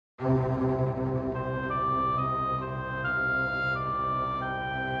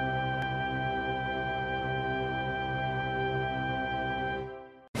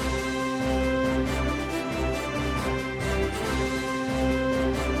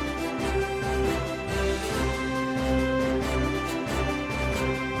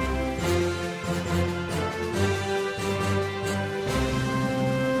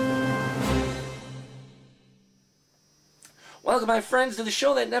Welcome, my friends, to the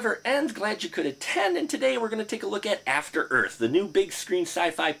show that never ends. Glad you could attend. And today we're going to take a look at After Earth, the new big screen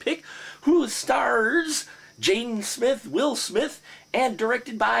sci-fi pick, who stars Jaden Smith, Will Smith, and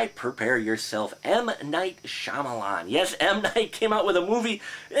directed by, prepare yourself, M. Night Shyamalan. Yes, M. Night came out with a movie,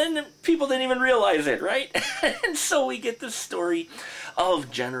 and people didn't even realize it, right? And so we get the story of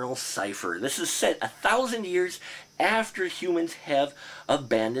General Sci-Fi. This is set 1,000 years after humans have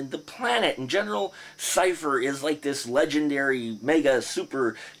abandoned the planet. And General Sci-Fi is like this legendary, mega,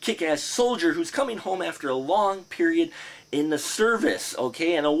 super kick-ass soldier who's coming home after a long period in the service,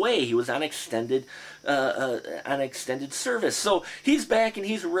 okay, and away. He was on extended service. So he's back and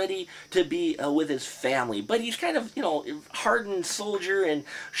he's ready to be with his family. But he's kind of, hardened soldier and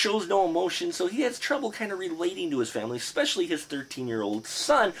shows no emotion, so he has trouble kind of relating to his family, especially his 13-year-old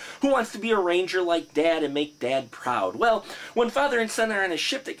son, who wants to be a ranger like Dad and make Dad proud. Well, when father and son are on a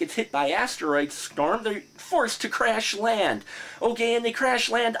ship that gets hit by asteroid storm, they're forced to crash land. Okay, and they crash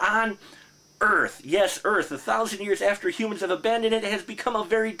land on Earth. Yes, Earth. 1,000 years after humans have abandoned it, it has become a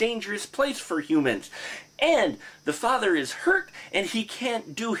very dangerous place for humans. And the father is hurt, and he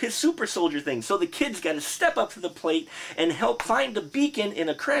can't do his super soldier thing. So the kid's got to step up to the plate and help find the beacon in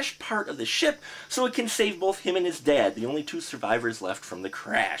a crashed part of the ship so it can save both him and his dad, the only two survivors left from the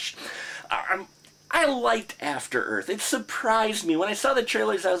crash. I liked After Earth. It surprised me. When I saw the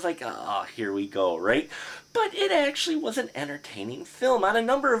trailers, I was like, oh, here we go, right? But it actually was an entertaining film on a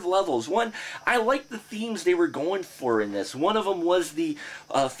number of levels. One, I liked the themes they were going for in this. One of them was the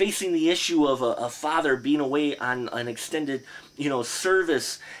facing the issue of a father being away on an extended,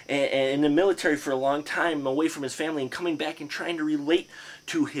 service in the military for a long time, away from his family, and coming back and trying to relate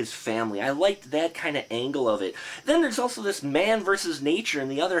to his family. I liked that kind of angle of it. Then there's also this man versus nature in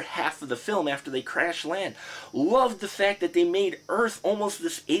the other half of the film after they crash land. Loved the fact that they made Earth almost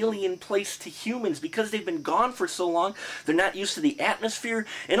this alien place to humans because they've been gone for so long. They're not used to the atmosphere,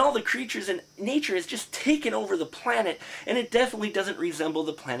 and all the creatures and nature has just taken over the planet, and it definitely doesn't resemble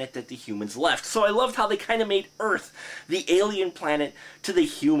the planet that the humans left. So I loved how they kind of made Earth the alien planet to the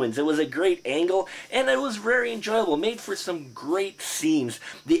humans. It was a great angle, and it was very enjoyable. Made for some great scenes.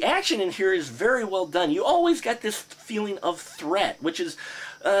 The action in here is very well done. You always got this feeling of threat, which is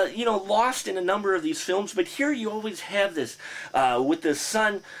lost in a number of these films, but here you always have this, with the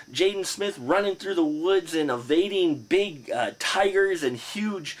son, Jaden Smith, running through the woods and evading big tigers and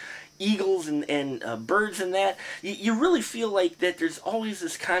huge eagles and birds and that. You really feel like that there's always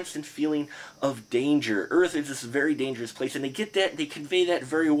this constant feeling of danger. Earth is this very dangerous place, and they get that, they convey that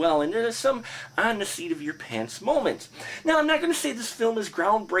very well, and there's some on the seat of your pants moments. Now, I'm not going to say this film is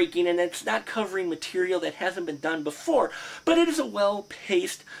groundbreaking and it's not covering material that hasn't been done before, but it is a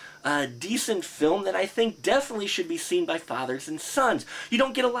well-paced, decent film that I think definitely should be seen by fathers and sons. You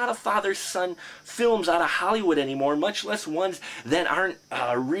don't get a lot of father-son films out of Hollywood anymore, much less ones that aren't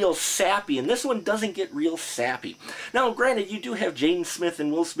real sappy, and this one doesn't get real sappy. Now, granted, you do have Jaden Smith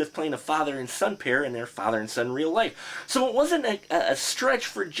and Will Smith playing a father and son pair, and they're father and son in real life. So it wasn't a stretch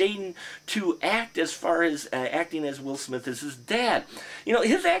for Jaden to act as far as acting as Will Smith as his dad.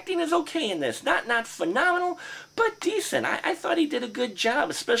 His acting is okay in this. Not phenomenal, but decent. I thought he did a good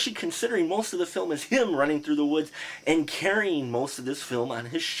job, especially considering most of the film is him running through the woods and carrying most of this film on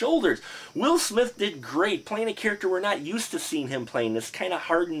his shoulders. Will Smith did great, playing a character we're not used to seeing him playing, this kind of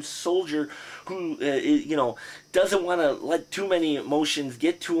hardened soldier who, doesn't want to let too many emotions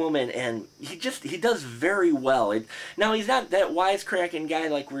get to him, and he does very well. Now, he's not that wisecracking guy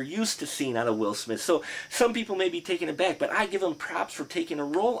like we're used to seeing out of Will Smith, so some people may be taken aback, but I give him props for taking a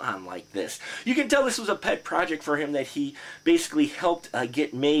role on like this. You can tell this was a pet project for him that he basically helped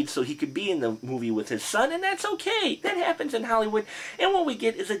get made so he could be in the movie with his son, and that's okay. That happens in Hollywood, and what we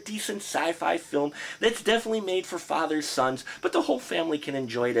get is a decent sci-fi film that's definitely made for fathers, sons, but the whole family can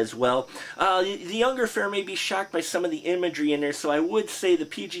enjoy it as well. The younger fare may be shocked by some of the imagery in there, so I would say the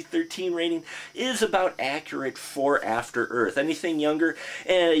PG-13 rating is about accurate for After Earth. Anything younger,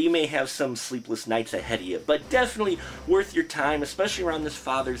 you may have some sleepless nights ahead of you, but definitely worth your time, especially around this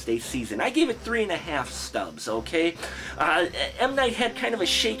Father's Day season. I gave it 3.5 stubs, okay? M. Night had kind of a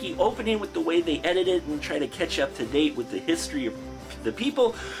shaky opening with the way they edited and try to catch up to date with the history of the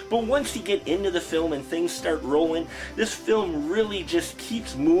people, but once you get into the film and things start rolling, this film really just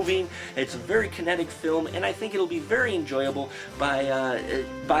keeps moving. It's a very kinetic film, and I think it'll be very enjoyable by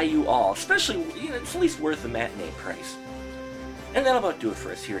you all. Especially, it's at least worth the matinee price. And that'll about do it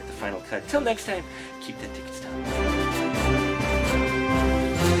for us here at The Final Cut. Till next time, keep the tickets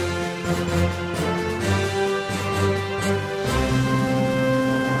down.